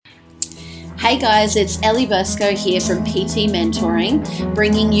Hey guys, it's Ellie Bursko here from PT Mentoring,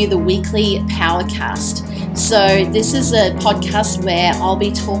 bringing you the weekly Powercast. So this is a podcast where I'll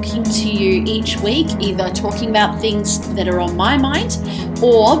be talking to you each week, either talking about things that are on my mind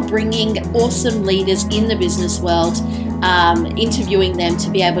or bringing awesome leaders in the business world, interviewing them to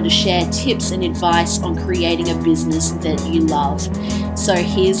be able to share tips and advice on creating a business that you love. So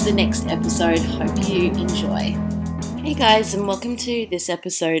here's the next episode. Hope you enjoy. Hey guys, and welcome to this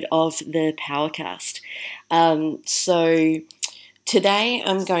episode of the Powercast. So today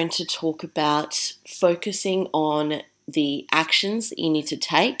I'm going to talk about focusing on the actions that you need to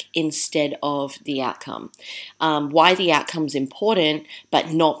take instead of the outcome. Why the outcome's important,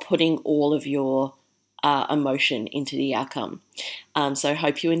 but not putting all of your emotion into the outcome. So I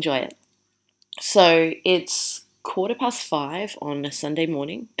hope you enjoy it. So it's 5:15 on a Sunday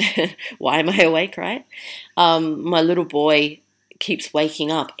morning. Why am I awake, right? My little boy keeps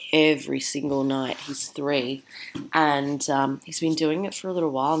waking up every single night. He's 3, and he's been doing it for a little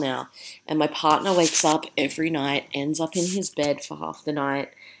while now. And my partner wakes up every night, ends up in his bed for half the night.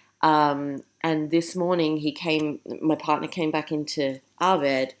 And this morning my partner came back into our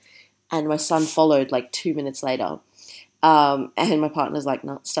bed, and my son followed like 2 minutes later. And my partner's like,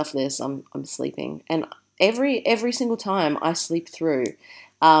 "No, stuff this. I'm sleeping." And every single time I sleep through.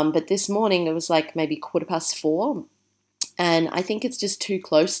 But this morning it was like maybe 4:15, and I think it's just too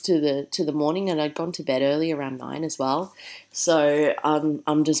close to the morning. And I'd gone to bed early around 9 as well, so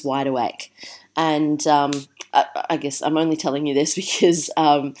I'm just wide awake. And I guess I'm only telling you this because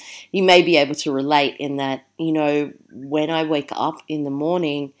you may be able to relate in that, when I wake up in the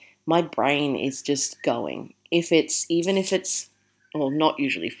morning, my brain is just going. Even if it's, well, not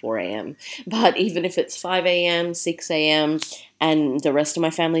usually 4 a.m., but even if it's 5 a.m., 6 a.m., and the rest of my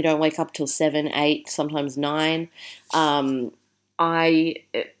family don't wake up till 7, 8, sometimes 9,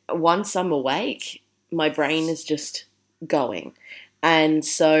 once I'm awake, my brain is just going. And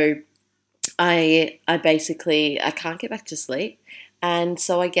so I can't get back to sleep. And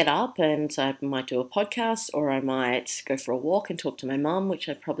so I get up and I might do a podcast, or I might go for a walk and talk to my mum, which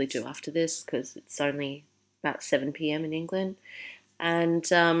I probably do after this because it's only about 7 p.m. in England.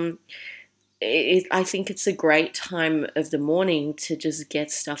 And I think it's a great time of the morning to just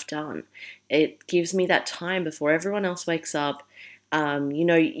get stuff done. It gives me that time before everyone else wakes up.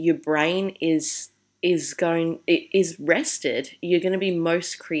 Your brain is rested. You're going to be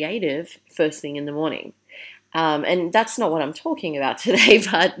most creative first thing in the morning. And that's not what I'm talking about today,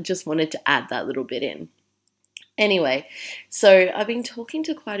 but just wanted to add that little bit in. Anyway, so I've been talking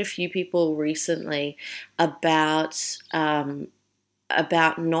to quite a few people recently about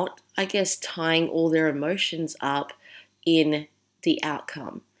not, I guess, tying all their emotions up in the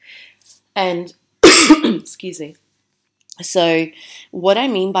outcome. And excuse me. So what I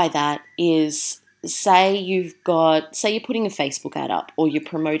mean by that is, say you're putting a Facebook ad up, or you're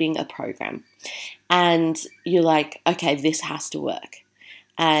promoting a program, and you're like, okay, this has to work.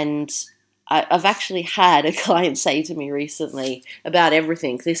 And I've actually had a client say to me recently about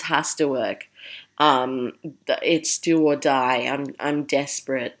everything, this has to work. It's do or die. I'm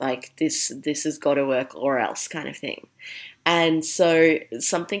desperate. Like this has got to work or else, kind of thing. And so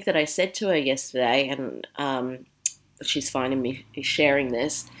something that I said to her yesterday, and she's fine in me sharing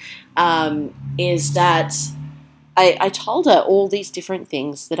this, is that I told her all these different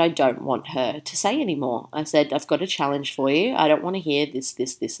things that I don't want her to say anymore. I said, I've got a challenge for you. I don't want to hear this,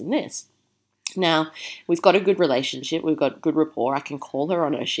 and this. Now, we've got a good relationship. We've got good rapport. I can call her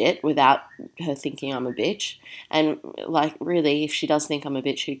on her shit without her thinking I'm a bitch. And, like, really, if she does think I'm a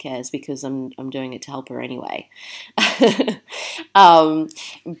bitch, who cares? Because I'm doing it to help her anyway.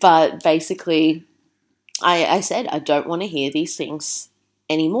 But basically, I said, I don't want to hear these things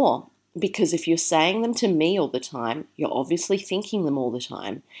anymore. Because if you're saying them to me all the time, you're obviously thinking them all the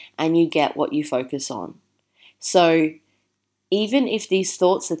time, and you get what you focus on. So even if these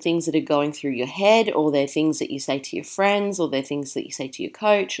thoughts are things that are going through your head, or they're things that you say to your friends, or they're things that you say to your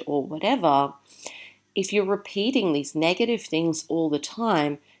coach, or whatever, if you're repeating these negative things all the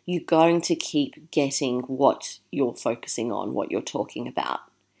time, you're going to keep getting what you're focusing on, what you're talking about.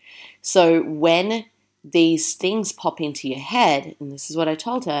 So when these things pop into your head, and this is what I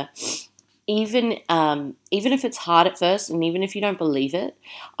told her, even if it's hard at first, and even if you don't believe it,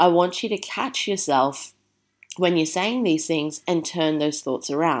 I want you to catch yourself when you're saying these things and turn those thoughts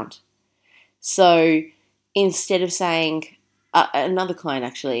around. So instead of saying, another client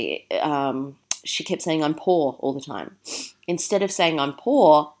actually, she kept saying, I'm poor all the time. Instead of saying I'm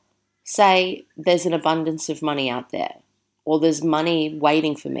poor, say there's an abundance of money out there, or there's money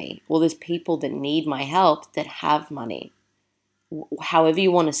waiting for me, or there's people that need my help that have money. however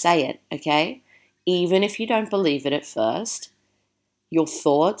you want to say it, okay? Even if you don't believe it at first, your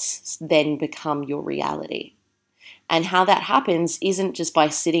thoughts then become your reality. And how that happens isn't just by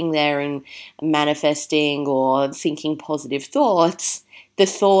sitting there and manifesting or thinking positive thoughts. The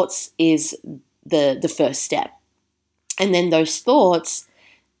thoughts is the first step. And then those thoughts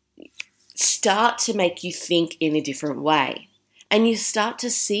start to make you think in a different way. And you start to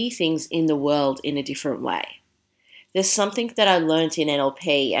see things in the world in a different way. There's something that I learned in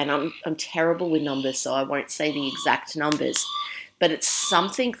NLP, and I'm terrible with numbers, so I won't say the exact numbers, but it's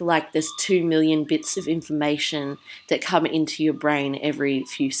something like there's 2 million bits of information that come into your brain every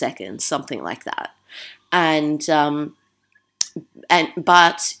few seconds, something like that. And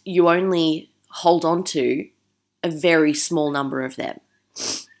but you only hold on to a very small number of them.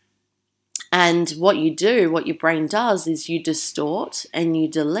 And what your brain does is you distort and you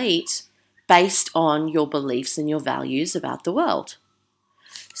delete based on your beliefs and your values about the world.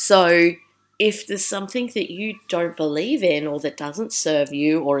 So if there's something that you don't believe in or that doesn't serve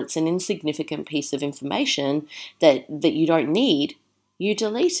you, or it's an insignificant piece of information that you don't need, you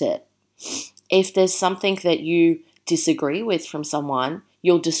delete it. If there's something that you disagree with from someone,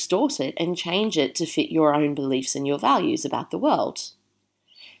 you'll distort it and change it to fit your own beliefs and your values about the world.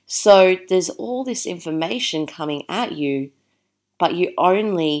 So there's all this information coming at you, but you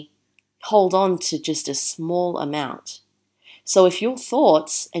only hold on to just a small amount. So if your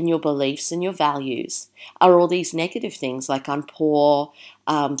thoughts and your beliefs and your values are all these negative things like I'm poor,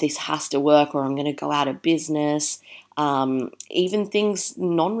 this has to work, or I'm going to go out of business, even things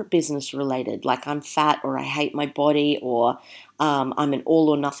non-business related like I'm fat, or I hate my body, or I'm an all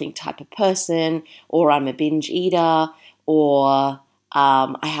or nothing type of person, or I'm a binge eater, or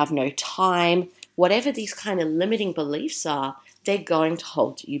I have no time, whatever these kind of limiting beliefs are, they're going to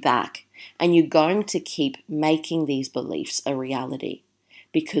hold you back. And you're going to keep making these beliefs a reality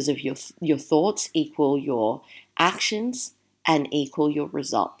because of your thoughts equal your actions and equal your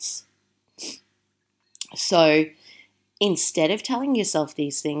results. So instead of telling yourself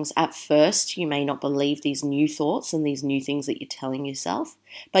these things, at first you may not believe these new thoughts and these new things that you're telling yourself,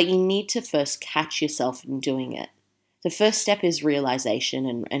 but you need to first catch yourself in doing it. The first step is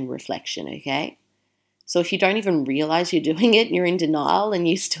realization and reflection, okay? So if you don't even realize you're doing it, you're in denial and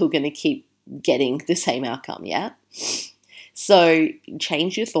you're still going to keep getting the same outcome, yeah? So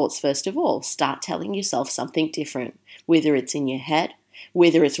change your thoughts first of all. Start telling yourself something different, whether it's in your head,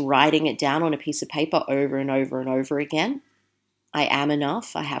 whether it's writing it down on a piece of paper over and over and over again. I am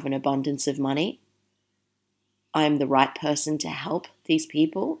enough. I have an abundance of money. I'm the right person to help these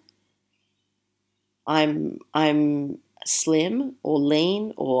people. I'm slim or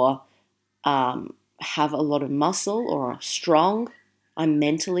lean or have a lot of muscle or strong. I'm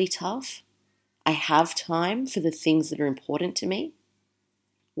mentally tough. I have time for the things that are important to me.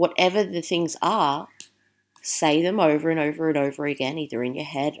 Whatever the things are, say them over and over and over again, either in your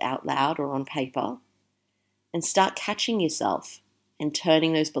head, out loud, or on paper, and start catching yourself and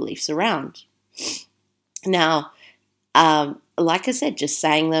turning those beliefs around. Now, like I said, just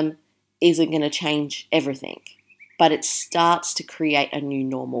saying them isn't going to change everything, but it starts to create a new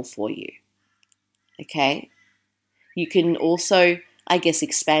normal for you. Okay? You can also, I guess,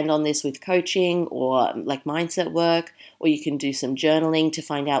 expand on this with coaching or like mindset work, or you can do some journaling to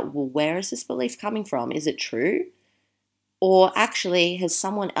find out, well, where is this belief coming from? Is it true? Or actually, has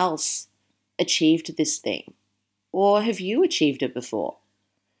someone else achieved this thing? Or have you achieved it before?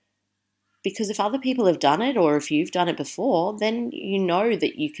 Because if other people have done it, or if you've done it before, then you know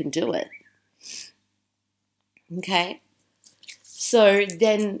that you can do it. Okay? So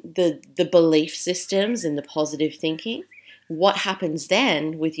then the belief systems and the positive thinking, what happens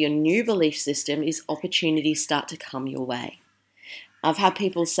then with your new belief system is opportunities start to come your way. I've had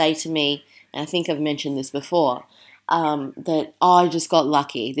people say to me, and I think I've mentioned this before, that, oh, I just got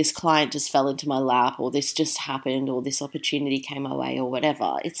lucky. This client just fell into my lap, or this just happened, or this opportunity came my way, or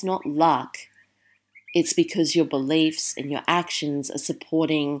whatever. It's not luck. It's because your beliefs and your actions are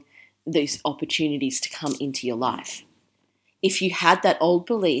supporting those opportunities to come into your life. If you had that old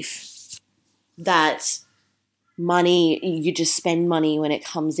belief that money, you just spend money when it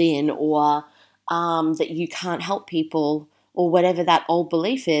comes in, or that you can't help people, or whatever that old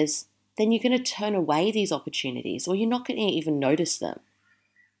belief is, then you're going to turn away these opportunities, or you're not going to even notice them.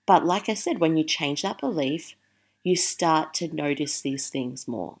 But like I said, when you change that belief, you start to notice these things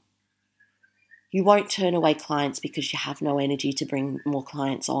more. You won't turn away clients because you have no energy to bring more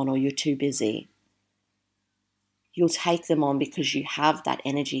clients on, or you're too busy. You'll take them on because you have that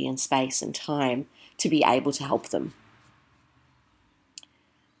energy and space and time to be able to help them.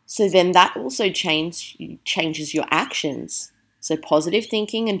 So then that also changes your actions. So positive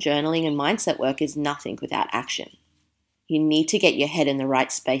thinking and journaling and mindset work is nothing without action. You need to get your head in the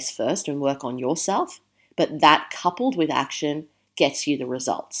right space first and work on yourself, but that coupled with action gets you the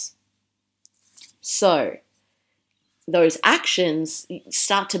results. So those actions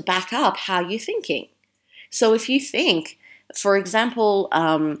start to back up how you're thinking. So if you think, for example,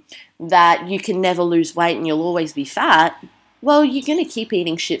 that you can never lose weight and you'll always be fat, well, you're going to keep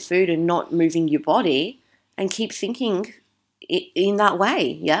eating shit food and not moving your body and keep thinking in that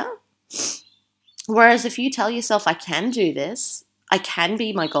way, yeah? Whereas if you tell yourself, I can do this, I can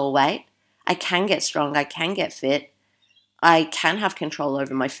be my goal weight, I can get strong, I can get fit, I can have control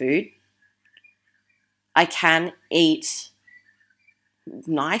over my food, I can eat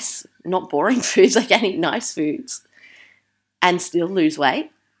nice, not boring foods, I can eat nice foods and still lose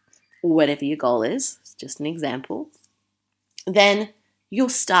weight, or whatever your goal is, it's just an example, then you'll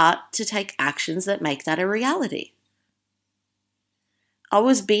start to take actions that make that a reality. I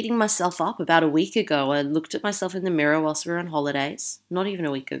was beating myself up about a week ago. I looked at myself in the mirror whilst we were on holidays, not even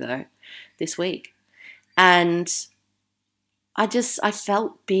a week ago, this week. And I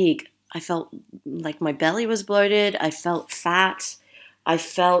felt big. I felt like my belly was bloated. I felt fat. I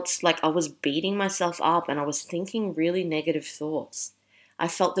felt like I was beating myself up and I was thinking really negative thoughts. I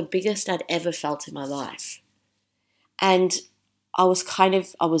felt the biggest I'd ever felt in my life. And I was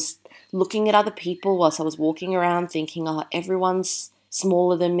looking at other people whilst I was walking around thinking, oh, everyone's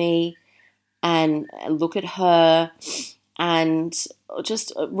smaller than me and look at her, and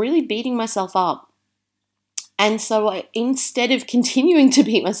just really beating myself up. And so instead of continuing to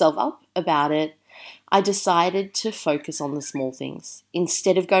beat myself up about it, I decided to focus on the small things.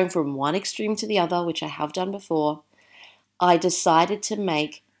 Instead of going from one extreme to the other, which I have done before, I decided to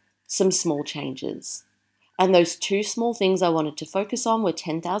make some small changes. And those two small things I wanted to focus on were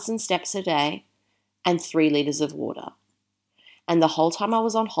 10,000 steps a day and 3 liters of water. And the whole time I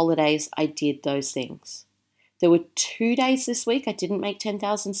was on holidays, I did those things. There were 2 days this week I didn't make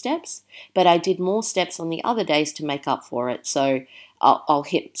 10,000 steps, but I did more steps on the other days to make up for it. So I'll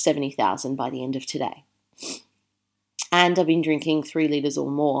hit 70,000 by the end of today. And I've been drinking 3 liters or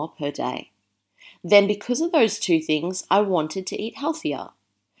more per day. Then because of those two things, I wanted to eat healthier.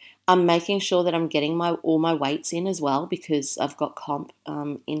 I'm making sure that I'm getting all my weights in as well because I've got comp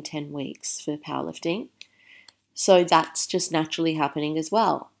in 10 weeks for powerlifting. So that's just naturally happening as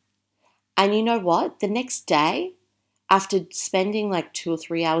well. And you know what? The next day, after spending like 2 or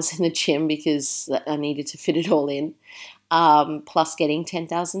 3 hours in the gym because I needed to fit it all in, plus getting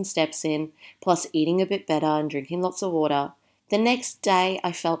 10,000 steps in, plus eating a bit better and drinking lots of water, the next day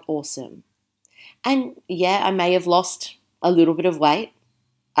I felt awesome. And yeah, I may have lost a little bit of weight.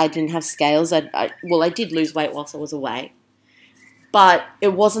 I didn't have scales. I did lose weight whilst I was away. But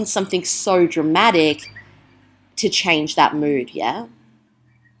it wasn't something so dramatic to change that mood, yeah?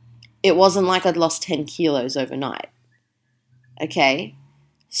 It wasn't like I'd lost 10 kilos overnight. Okay?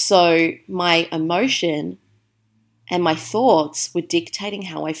 So my emotion and my thoughts were dictating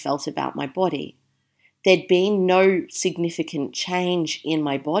how I felt about my body. There'd been no significant change in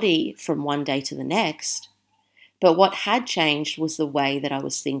my body from one day to the next, but what had changed was the way that I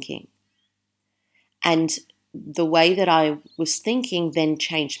was thinking. And the way that I was thinking then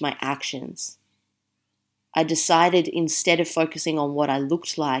changed my actions. I decided instead of focusing on what I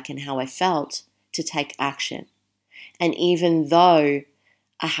looked like and how I felt, to take action. And even though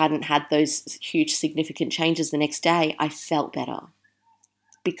I hadn't had those huge significant changes the next day, I felt better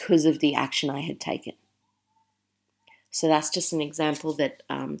because of the action I had taken. So that's just an example that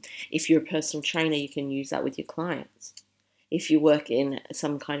if you're a personal trainer, you can use that with your clients. If you work in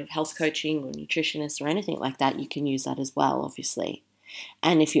some kind of health coaching or nutritionist or anything like that, you can use that as well, obviously.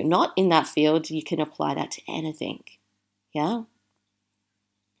 And if you're not in that field, you can apply that to anything. Yeah?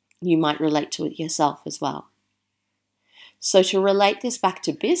 You might relate to it yourself as well. So to relate this back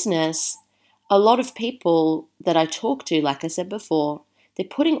to business, a lot of people that I talk to, like I said before, they're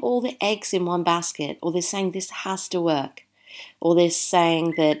putting all the eggs in one basket, or they're saying this has to work, or they're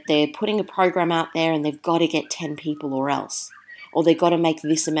saying that they're putting a program out there and they've got to get 10 people or else, or they've got to make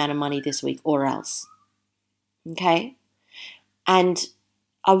this amount of money this week or else. Okay? And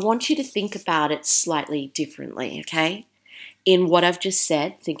I want you to think about it slightly differently, okay? In what I've just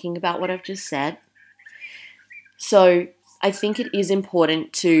said, thinking about what I've just said. So I think it is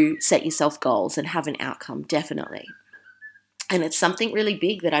important to set yourself goals and have an outcome, definitely. And it's something really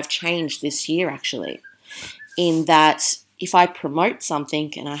big that I've changed this year, actually, in that if I promote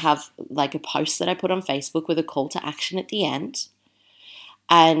something and I have like a post that I put on Facebook with a call to action at the end,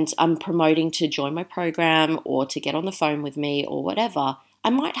 and I'm promoting to join my program or to get on the phone with me or whatever, I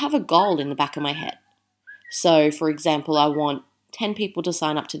might have a goal in the back of my head. So, for example, I want 10 people to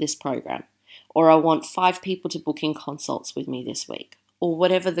sign up to this program, or I want 5 people to book in consults with me this week, or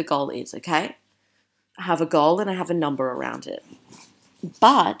whatever the goal is, okay? I have a goal and I have a number around it.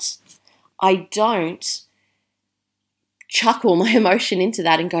 But I don't chuckle my emotion into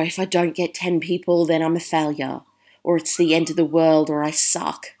that and go, if I don't get 10 people, then I'm a failure, or it's the end of the world, or I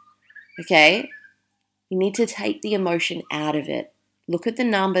suck, okay? You need to take the emotion out of it. Look at the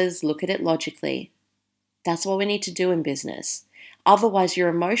numbers, look at it logically. That's what we need to do in business. Otherwise, your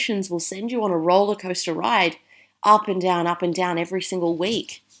emotions will send you on a roller coaster ride up and down every single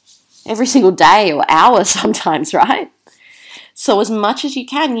week, every single day or hour sometimes, right? So as much as you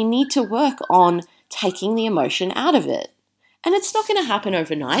can, you need to work on taking the emotion out of it. And it's not going to happen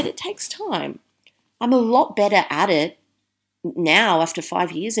overnight. It takes time. I'm a lot better at it now after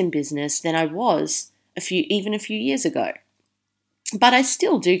 5 years in business than I was a few years ago. But I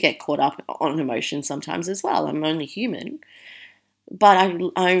still do get caught up on emotion sometimes as well. I'm only human. But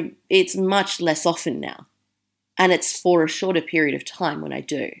it's much less often now. And it's for a shorter period of time when I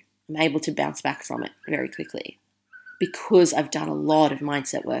do. I'm able to bounce back from it very quickly because I've done a lot of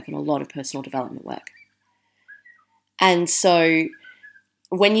mindset work and a lot of personal development work. And so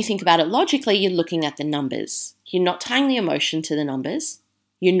when you think about it logically, you're looking at the numbers. You're not tying the emotion to the numbers.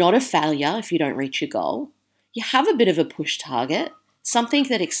 You're not a failure if you don't reach your goal. You have a bit of a push target, something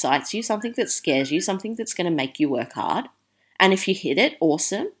that excites you, something that scares you, something that's going to make you work hard. And if you hit it,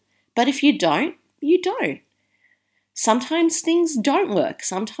 awesome. But if you don't, you don't. Sometimes things don't work.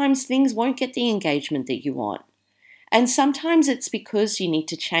 Sometimes things won't get the engagement that you want. And sometimes it's because you need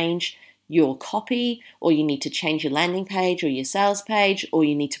to change your copy, or you need to change your landing page or your sales page, or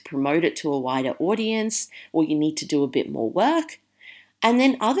you need to promote it to a wider audience, or you need to do a bit more work. And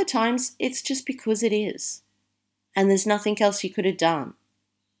then other times it's just because it is. And there's nothing else you could have done.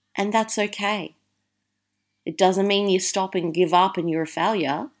 And that's okay. It doesn't mean you stop and give up and you're a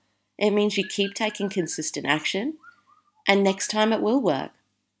failure. It means you keep taking consistent action, and next time it will work.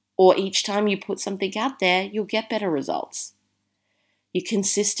 Or each time you put something out there, you'll get better results. Your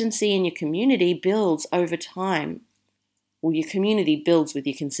consistency in your community builds over time. Well, your community builds with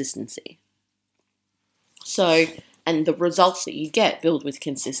your consistency. So, and the results that you get build with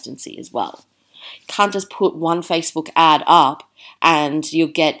consistency as well. You can't just put one Facebook ad up and you'll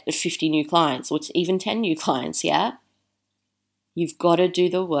get 50 new clients, or even 10 new clients, yeah? You've got to do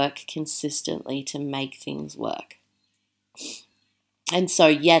the work consistently to make things work. And so,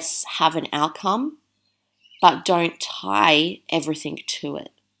 yes, have an outcome, but don't tie everything to it.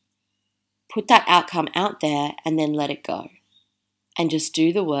 Put that outcome out there and then let it go. And just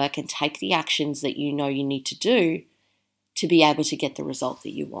do the work and take the actions that you know you need to do to be able to get the result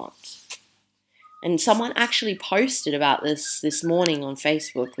that you want. And someone actually posted about this morning on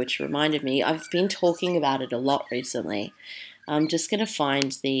Facebook, which reminded me, I've been talking about it a lot recently. I'm just going to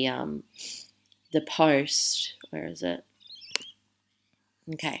find the post. Where is it?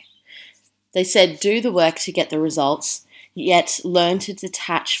 Okay. They said, do the work to get the results, yet learn to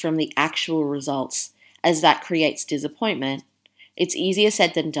detach from the actual results, as that creates disappointment. It's easier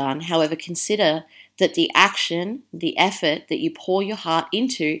said than done. However, consider that the action, the effort that you pour your heart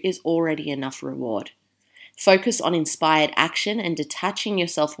into is already enough reward. Focus on inspired action and detaching your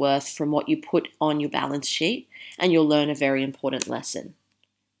self-worth from what you put on your balance sheet, and you'll learn a very important lesson.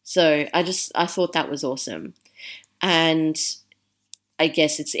 So I thought that was awesome. And I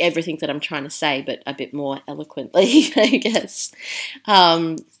guess it's everything that I'm trying to say, but a bit more eloquently, I guess.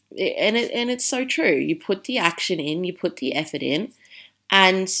 And it's so true. You put the action in, you put the effort in,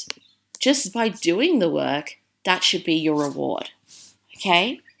 and just by doing the work, that should be your reward.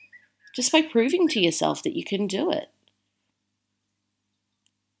 Okay? Just by proving to yourself that you can do it.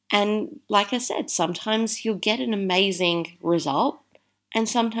 And like I said, sometimes you'll get an amazing result, and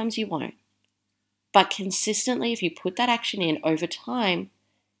sometimes you won't. But consistently, if you put that action in over time,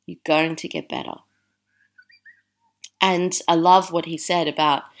 you're going to get better. And I love what he said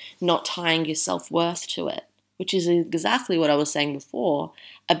about not tying your self-worth to it, which is exactly what I was saying before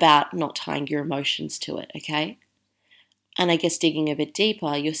about not tying your emotions to it, okay? And I guess digging a bit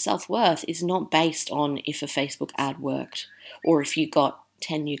deeper, your self-worth is not based on if a Facebook ad worked, or if you got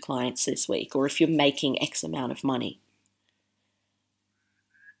 10 new clients this week, or if you're making X amount of money.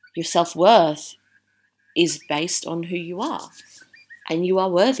 Your self-worth is based on who you are. And you are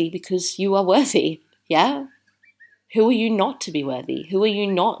worthy because you are worthy, yeah? Who are you not to be worthy? Who are you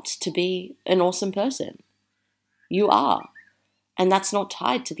not to be an awesome person? You are. And that's not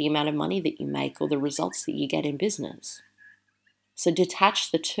tied to the amount of money that you make or the results that you get in business. So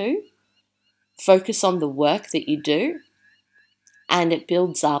detach the two, focus on the work that you do, and it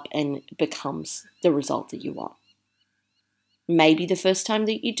builds up and becomes the result that you want. Maybe the first time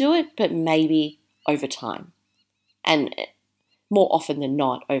that you do it, but maybe over time. And more often than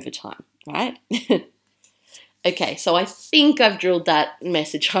not, over time, right? Okay, so I think I've drilled that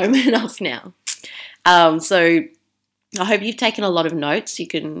message home enough now. So I hope you've taken a lot of notes. You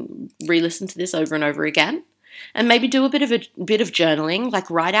can re-listen to this over and over again. And maybe do a bit of journaling, like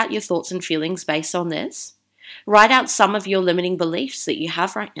write out your thoughts and feelings based on this. Write out some of your limiting beliefs that you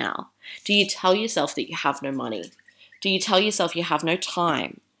have right now. Do you tell yourself that you have no money? Do you tell yourself you have no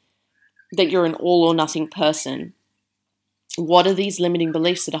time? That you're an all or nothing person? What are these limiting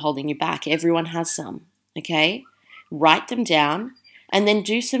beliefs that are holding you back? Everyone has some, okay? Write them down and then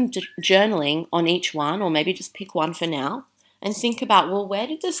do some journaling on each one, or maybe just pick one for now and think about, well, where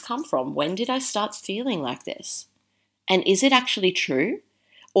did this come from? When did I start feeling like this? And is it actually true?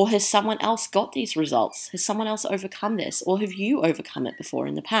 Or has someone else got these results? Has someone else overcome this? Or have you overcome it before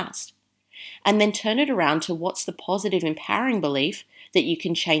in the past? And then turn it around to what's the positive, empowering belief that you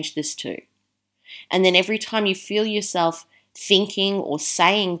can change this to. And then every time you feel yourself thinking or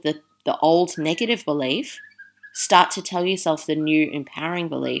saying the old negative belief, start to tell yourself the new empowering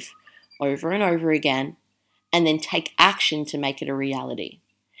belief over and over again, and then take action to make it a reality.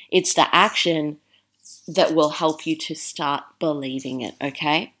 It's the action that will help you to start believing it,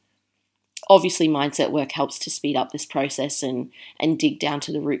 okay? Obviously, mindset work helps to speed up this process and dig down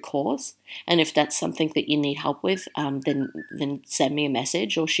to the root cause. And if that's something that you need help with, then send me a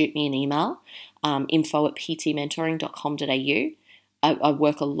message or shoot me an email, info@ptmentoring.com.au. I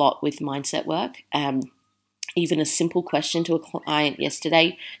work a lot with mindset work. Even a simple question to a client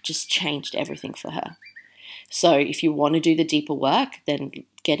yesterday just changed everything for her. So if you want to do the deeper work, then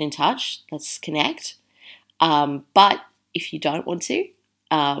get in touch. Let's connect. But if you don't want to,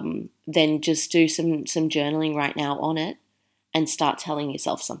 then just do some journaling right now on it and start telling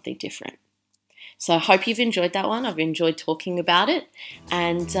yourself something different. So I hope you've enjoyed that one. I've enjoyed talking about it,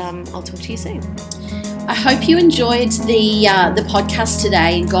 and I'll talk to you soon. I hope you enjoyed the podcast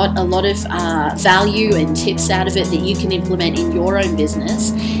today and got a lot of value and tips out of it that you can implement in your own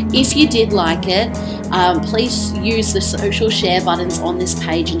business. If you did like it, please use the social share buttons on this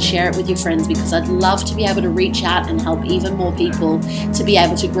page and share it with your friends, because I'd love to be able to reach out and help even more people to be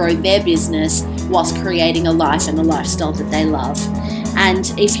able to grow their business whilst creating a life and a lifestyle that they love.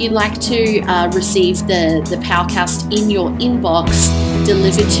 And if you'd like to receive the Powercast in your inbox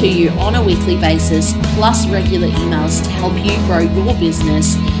delivered to you on a weekly basis, plus regular emails to help you grow your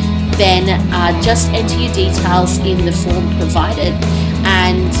business, then just enter your details in the form provided,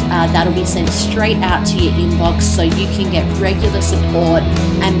 and that'll be sent straight out to your inbox so you can get regular support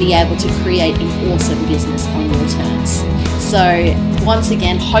and be able to create an awesome business on your terms. So once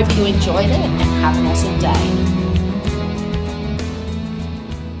again, hope you enjoyed it and have an awesome day.